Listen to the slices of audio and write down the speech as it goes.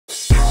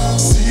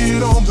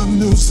the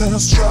news,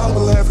 there's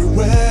trouble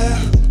everywhere.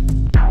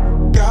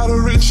 Gotta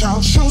reach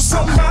out, show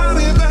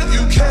somebody that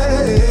you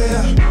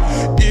care.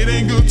 It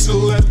ain't good to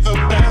let the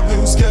bad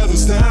news get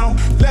us down.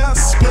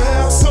 Let's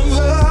spread some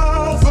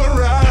love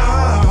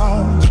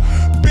around.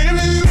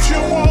 Baby, if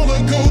you wanna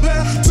go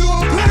there, to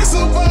a place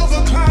above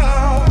the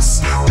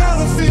clouds,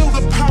 gotta feel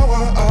the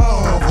power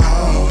of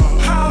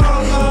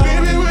love.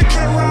 Baby, we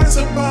can rise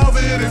above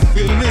it if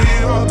we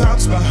leave our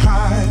doubts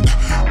behind.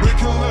 We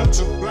can learn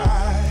to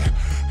fly.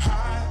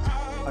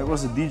 I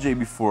was a DJ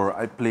before.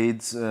 I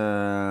played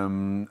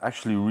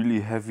actually really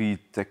heavy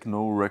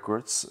techno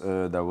records.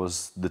 That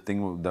was the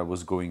thing that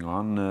was going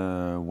on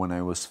when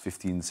I was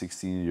 15,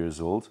 16 years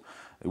old.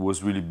 It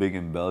was really big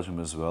in Belgium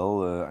as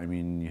well. I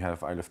mean, you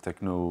have I Love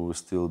Techno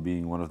still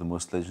being one of the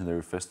most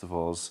legendary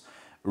festivals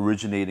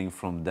originating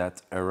from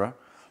that era,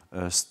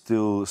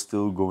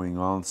 still going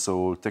on.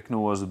 So techno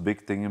was a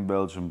big thing in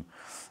Belgium.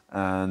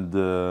 And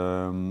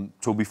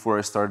so before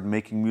I started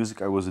making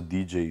music, I was a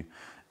DJ.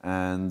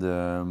 And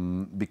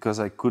because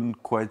I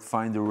couldn't quite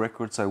find the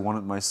records I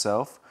wanted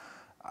myself,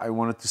 I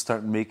wanted to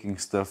start making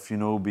stuff, you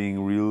know,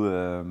 being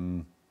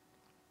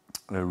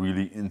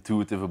really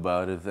intuitive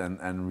about it,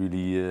 and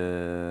really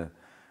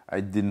I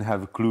didn't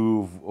have a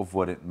clue of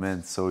what it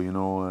meant. So, you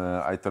know,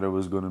 I thought I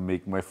was going to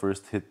make my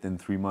first hit in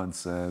 3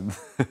 months, and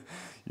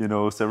you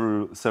know,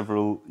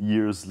 several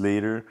years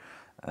later,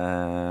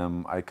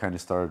 I kind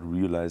of started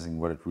realizing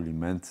what it really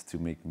meant to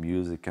make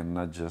music and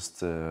not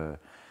just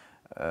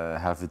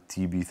have a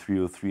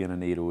TB303 and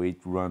an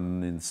 808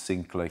 run in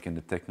sync like in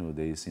the techno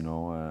days, you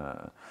know.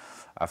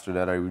 After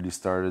that, I really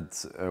started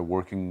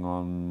working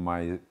on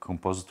my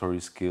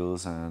compository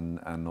skills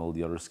and all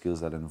the other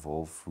skills that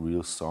involve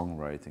real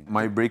songwriting.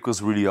 My break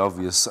was really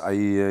obvious. I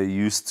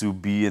used to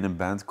be in a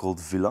band called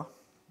Villa.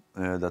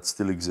 That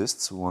still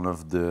exists, one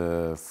of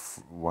the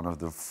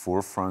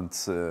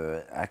forefront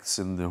acts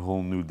in the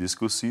whole new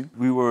disco scene.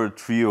 We were a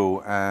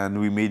trio and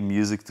we made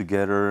music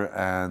together,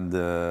 and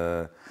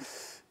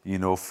you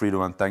know,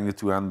 Fredo and Tang,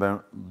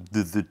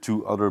 the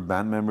two other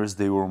band members,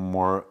 they were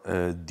more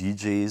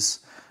DJs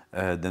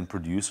than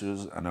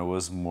producers, and I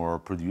was more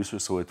producer,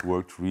 so it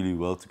worked really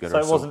well together.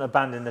 So it wasn't a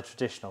band in the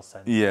traditional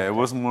sense? Yeah, it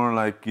was more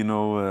like, you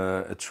know,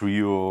 a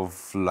trio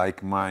of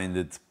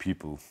like-minded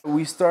people.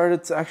 We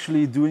started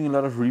actually doing a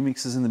lot of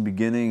remixes in the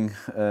beginning.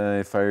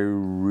 If I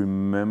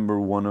remember,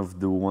 one of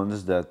the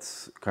ones that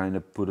kind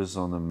of put us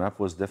on the map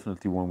was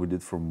definitely one we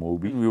did for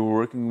Moby. We were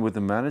working with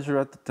a manager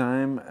at the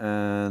time,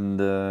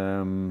 and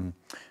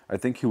I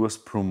think he was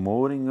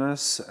promoting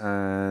us,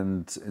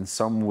 and in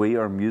some way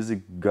our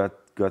music got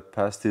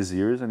past his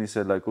ears, and he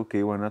said like,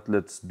 okay, why not,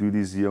 let's have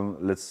these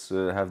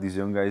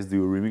young guys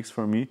do a remix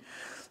for me.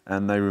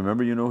 And I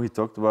remember, you know, he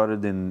talked about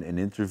it in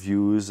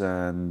interviews,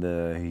 and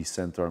he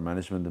sent our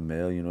management a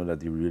mail, you know,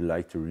 that he really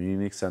liked the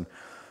remix. And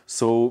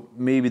so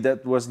maybe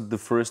that wasn't the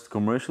first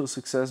commercial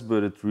success,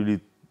 but it really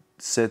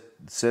said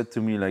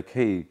to me like,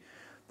 hey,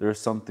 there's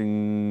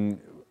something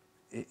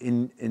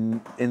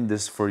in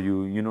this for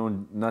you, you know,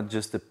 not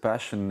just a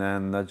passion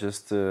and not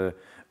just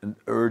an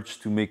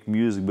urge to make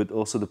music, but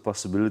also the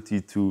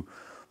possibility to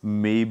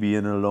maybe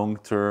in a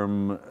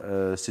long-term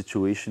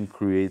situation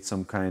create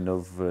some kind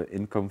of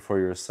income for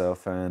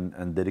yourself,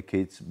 and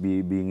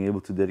being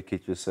able to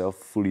dedicate yourself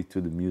fully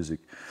to the music.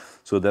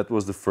 So that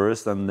was the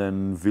first, and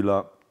then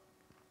Villa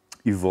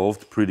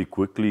evolved pretty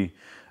quickly.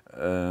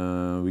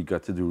 We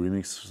got to do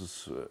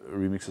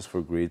remixes for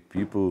great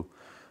people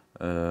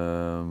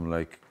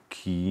like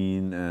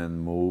Keen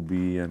and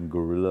Moby and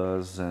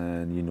Gorillaz,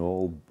 and you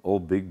know, all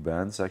big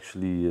bands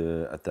actually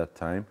at that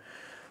time.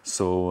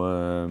 So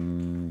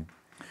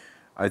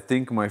I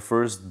think my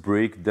first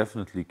break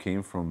definitely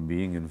came from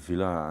being in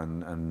Villa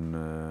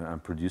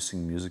and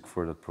producing music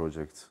for that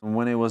project.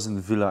 When I was in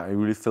Villa, I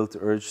really felt the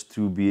urge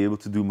to be able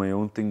to do my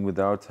own thing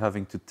without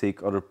having to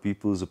take other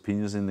people's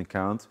opinions in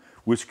account,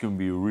 which can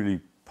be a really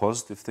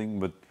positive thing,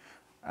 but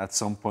at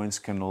some points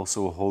can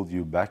also hold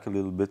you back a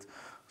little bit.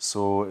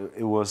 So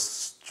it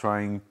was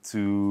trying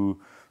to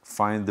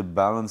find the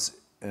balance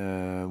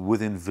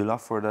within Villa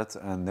for that,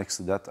 and next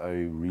to that I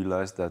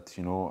realized that,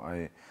 you know,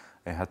 I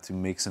had to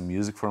make some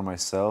music for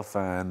myself,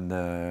 and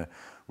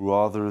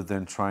rather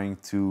than trying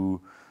to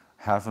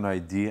have an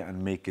idea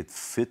and make it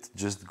fit,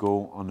 just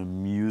go on a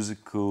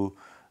musical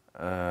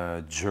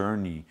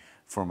journey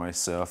for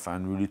myself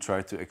and really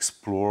try to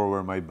explore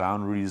where my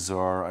boundaries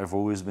are. I've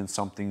always been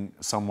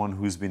someone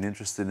who's been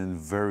interested in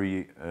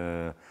very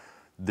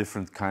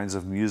different kinds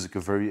of music, a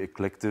very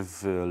eclectic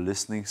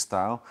listening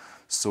style.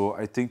 So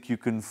I think you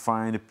can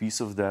find a piece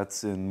of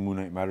that in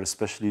Moonlight Matters,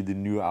 especially the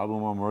new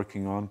album I'm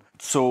working on.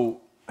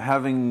 So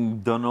having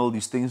done all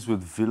these things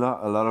with Villa,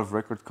 a lot of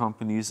record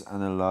companies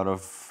and a lot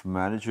of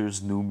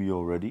managers knew me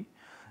already,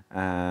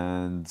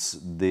 and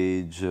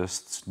they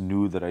just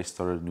knew that I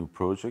started a new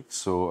project.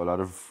 So a lot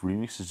of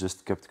remixes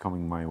just kept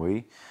coming my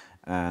way.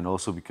 And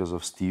also because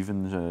of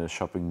Steven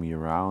shopping me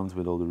around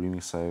with all the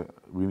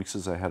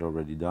remixes I had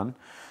already done.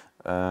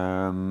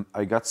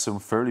 I got some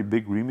fairly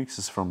big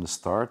remixes from the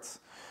start,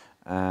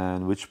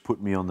 and which put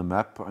me on the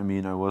map. I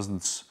mean, I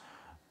wasn't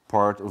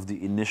part of the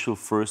initial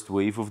first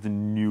wave of the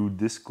new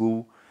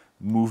disco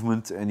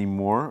movement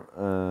anymore,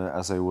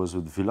 as I was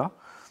with Villa.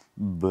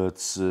 But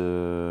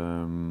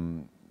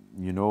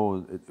you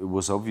know, it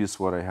was obvious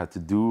what I had to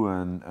do,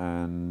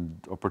 and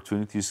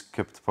opportunities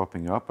kept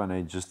popping up, and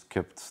I just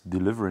kept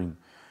delivering.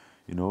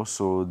 You know,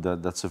 so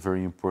that's a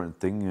very important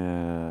thing.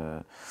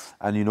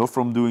 And you know,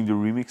 from doing the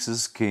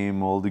remixes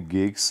came all the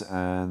gigs,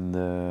 and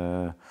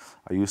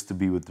I used to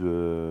be with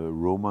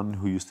Roman,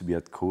 who used to be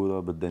at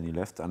Coda, but then he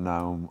left, and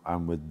now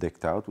I'm with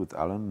Decked Out with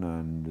Alan,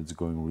 and it's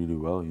going really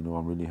well. You know,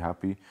 I'm really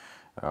happy.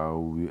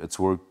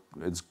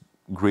 It's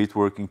great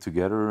working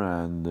together,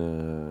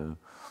 and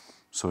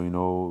so you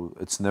know,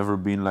 it's never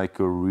been like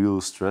a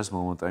real stress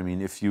moment. I mean,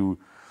 if you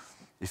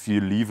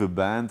leave a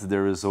band,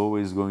 there is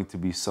always going to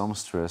be some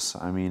stress.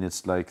 I mean,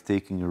 it's like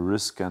taking a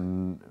risk,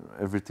 and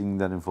everything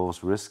that involves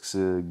risks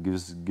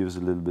gives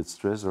a little bit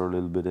stress or a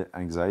little bit of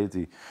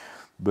anxiety.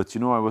 But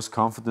you know, I was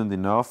confident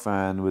enough,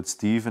 and with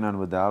Steven and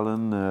with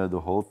Alan,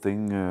 the whole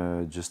thing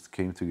just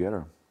came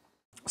together.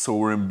 So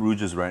we're in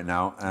Bruges right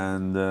now,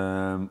 and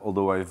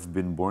although I've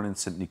been born in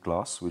Sint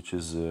Niklaas, which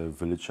is a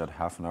village at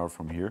half an hour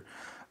from here,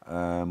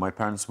 my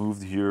parents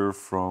moved here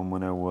from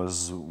when I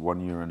was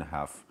 1 year and a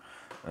half.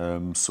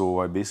 So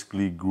I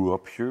basically grew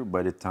up here.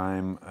 By the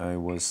time I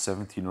was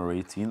 17 or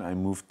 18, I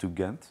moved to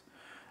Ghent,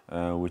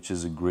 which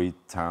is a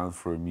great town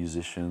for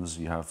musicians.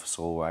 You have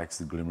Solwax,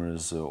 the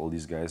Glimmers, all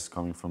these guys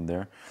coming from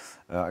there.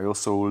 I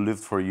also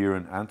lived for a year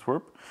in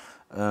Antwerp,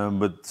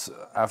 but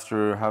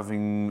after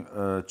having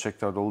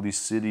checked out all these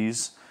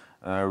cities,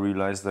 I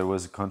realized I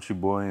was a country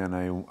boy, and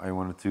I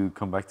wanted to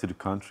come back to the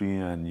country.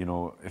 And you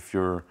know, if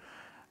you're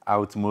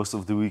out most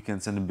of the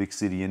weekends in a big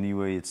city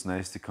anyway, it's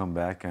nice to come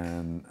back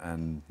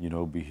and you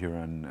know, be here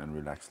and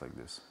relax like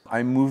this.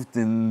 I moved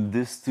in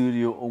this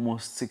studio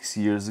almost 6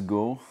 years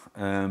ago.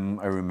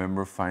 I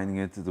remember finding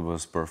it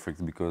was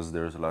perfect because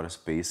there's a lot of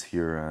space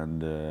here,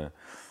 and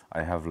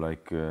I have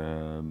like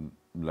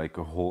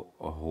a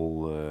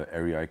whole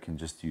area I can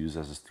just use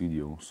as a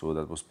studio, so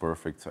that was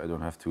perfect. I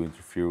don't have to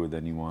interfere with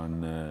anyone.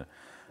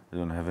 I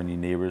don't have any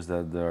neighbors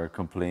that are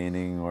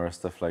complaining or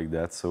stuff like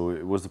that, so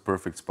it was the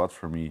perfect spot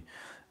for me.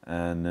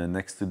 And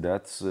next to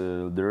that,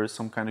 there is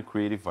some kind of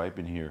creative vibe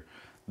in here.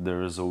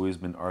 There has always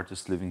been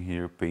artists living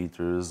here,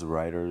 painters,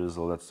 writers,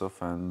 all that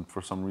stuff, and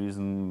for some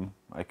reason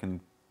I can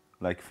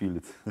like feel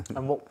it.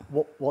 And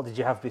what did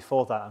you have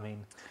before that? I mean,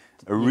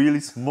 a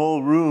really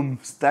small room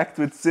stacked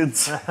with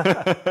synths.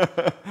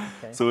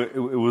 okay. So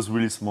it was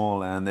really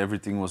small, and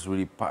everything was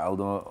really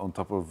piled on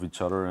top of each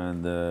other,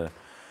 and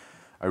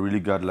I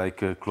really got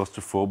like a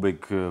claustrophobic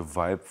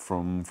vibe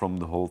from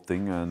the whole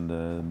thing,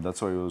 and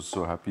that's why I was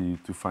so happy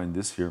to find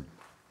this here.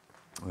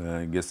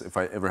 I guess if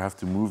I ever have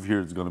to move here,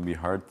 it's gonna be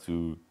hard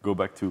to go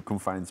back to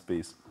confined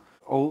space.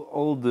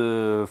 All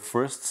the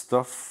first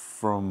stuff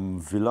from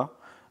Villa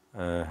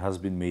has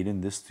been made in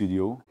this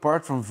studio.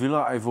 Apart from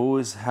Villa, I've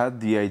always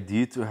had the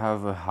idea to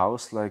have a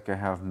house like I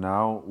have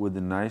now, with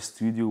a nice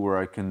studio where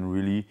I can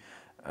really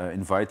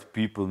invite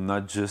people,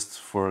 not just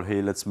for,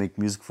 hey, let's make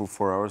music for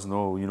 4 hours.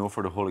 No, you know,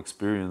 for the whole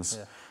experience.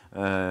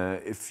 Yeah.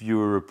 If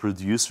you're a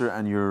producer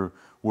and you're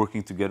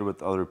working together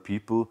with other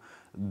people,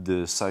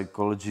 the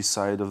psychology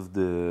side of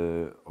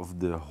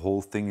the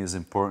whole thing is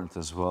important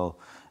as well.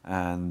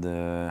 And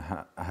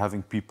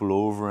having people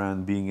over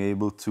and being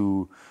able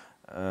to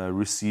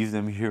receive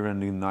them here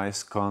in a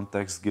nice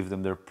context, give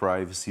them their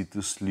privacy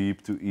to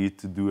sleep, to eat,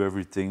 to do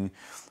everything,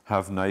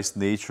 have nice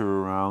nature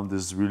around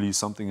is really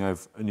something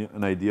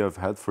an idea I've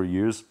had for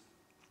years.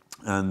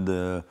 And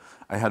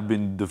I had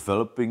been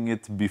developing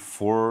it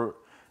before,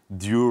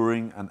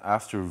 during and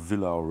after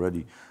Villa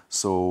already.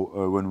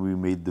 So when we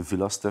made the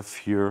Villa stuff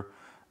here,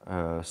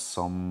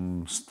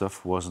 some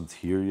stuff wasn't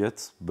here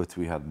yet, but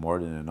we had more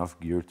than enough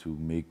gear to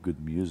make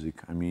good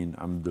music. I mean,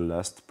 I'm the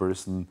last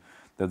person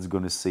that's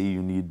gonna say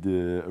you need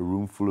a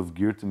room full of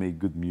gear to make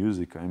good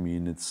music. I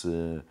mean, it's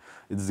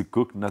the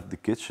cook, not the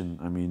kitchen.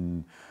 I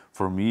mean,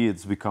 for me,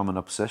 it's become an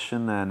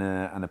obsession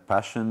and a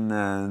passion,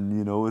 and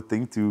you know, a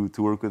thing to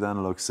work with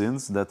analog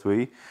synths that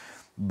way.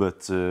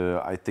 But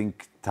I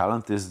think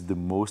talent is the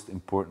most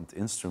important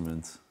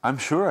instrument. I'm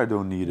sure I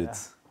don't need it.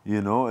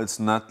 You know, it's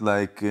not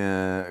like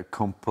a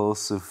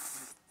compulsive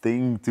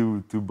thing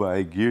to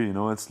buy gear. You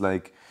know, it's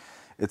like,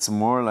 it's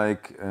more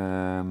like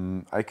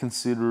I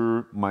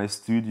consider my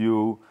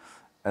studio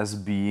as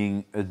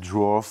being a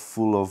drawer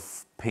full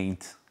of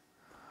paint.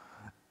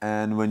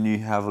 And when you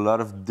have a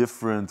lot of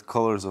different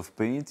colors of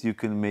paint, you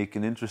can make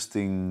an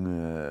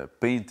interesting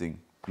painting,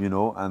 you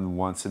know. And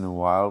once in a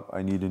while,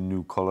 I need a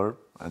new color,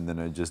 and then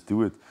I just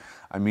do it.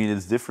 I mean,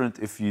 it's different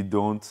if you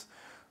don't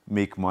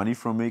make money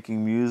from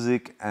making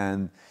music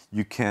and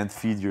you can't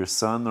feed your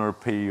son or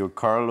pay your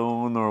car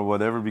loan or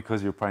whatever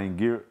because you're buying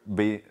gear.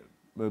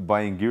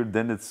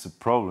 Then it's a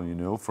problem, you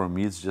know. For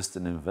me, it's just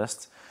an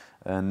invest.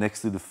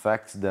 Next to the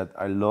fact that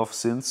I love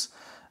synths,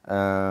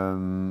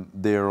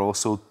 they are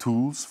also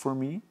tools for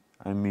me.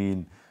 I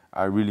mean,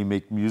 I really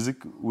make music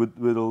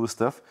with all the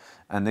stuff,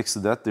 and next to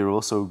that, they're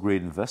also a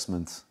great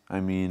investment. I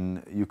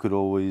mean, you could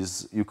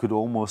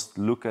almost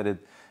look at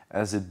it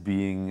as it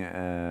being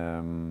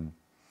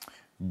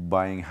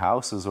buying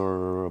houses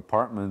or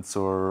apartments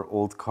or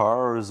old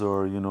cars or,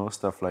 you know,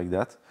 stuff like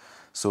that.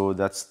 So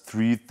that's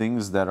three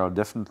things that are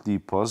definitely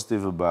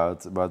positive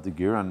about the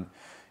gear. And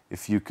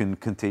if you can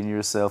contain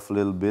yourself a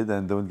little bit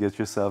and don't get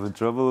yourself in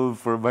trouble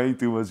for buying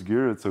too much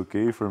gear, it's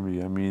okay for me.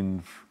 I mean,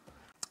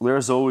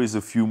 there's always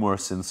a few more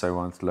synths I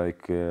want,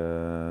 like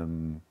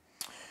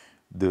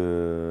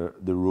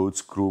the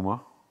Rhodes Chroma.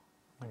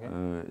 Okay.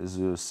 Is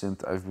a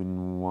synth I've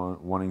been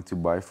wanting to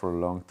buy for a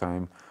long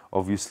time.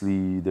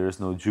 Obviously, there's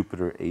no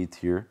Jupiter 8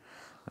 here.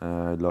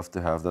 I'd love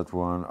to have that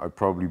one. I'd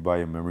probably buy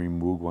a Memory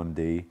Moog one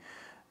day.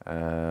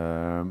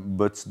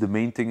 But the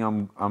main thing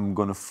I'm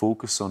gonna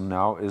focus on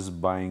now is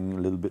buying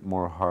a little bit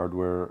more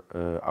hardware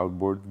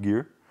outboard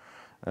gear.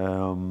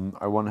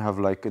 I want to have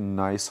like a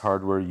nice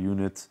hardware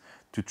unit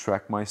to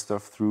track my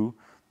stuff through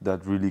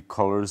that really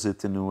colors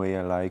it in a way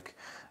I like.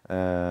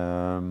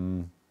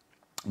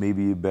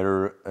 Maybe a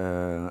better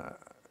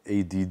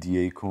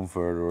ADDA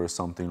converter or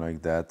something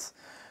like that.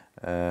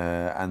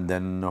 And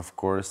then of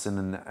course in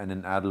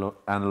an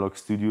analog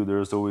studio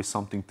there's always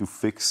something to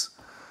fix.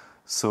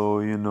 So,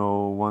 you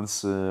know,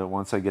 once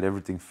I get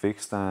everything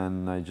fixed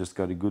and I just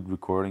got a good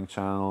recording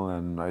channel,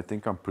 and I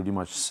think I'm pretty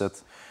much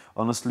set.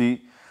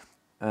 Honestly,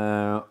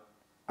 it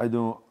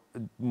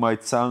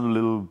might sound a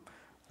little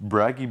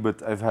braggy,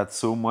 but I've had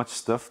so much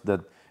stuff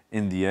that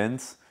in the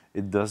end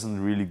it doesn't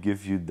really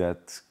give you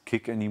that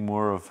kick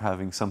anymore of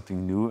having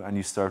something new, and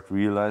you start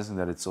realizing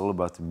that it's all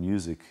about the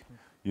music,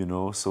 you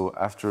know. So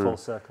after full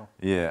circle.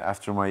 Yeah,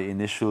 after my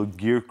initial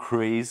gear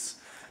craze,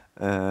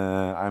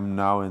 I'm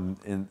now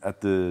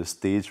at the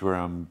stage where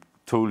I'm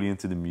totally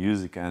into the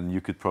music, and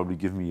you could probably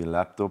give me a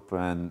laptop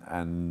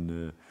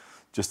and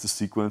just a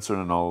sequencer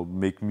and I'll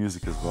make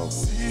music as well.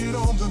 See it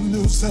on the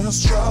news,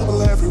 there's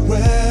trouble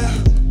everywhere.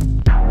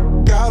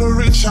 Gotta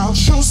reach out,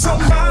 show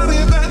somebody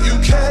that you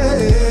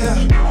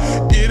care.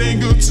 It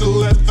ain't good to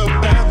let the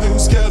bad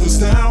news get us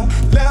down.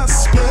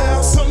 Let's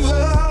spare some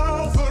love.